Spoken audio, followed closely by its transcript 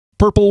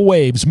Purple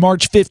Waves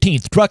March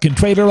 15th truck and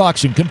trailer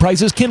auction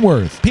comprises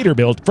Kenworth,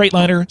 Peterbilt,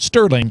 Freightliner,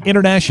 Sterling,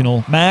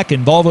 International, Mack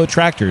and Volvo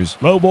tractors,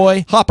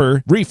 lowboy,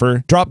 hopper,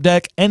 reefer, drop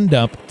deck, end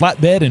dump,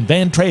 flatbed, and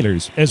van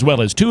trailers, as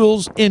well as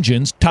tools,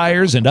 engines,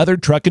 tires, and other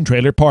truck and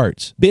trailer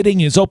parts.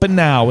 Bidding is open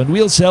now, and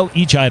we'll sell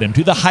each item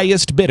to the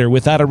highest bidder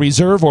without a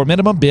reserve or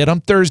minimum bid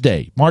on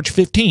Thursday, March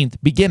 15th,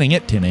 beginning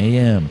at 10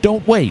 a.m.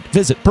 Don't wait.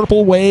 Visit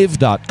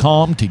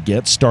purplewave.com to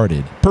get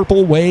started.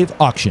 Purple Wave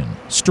Auction.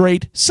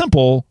 Straight,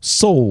 simple,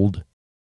 sold.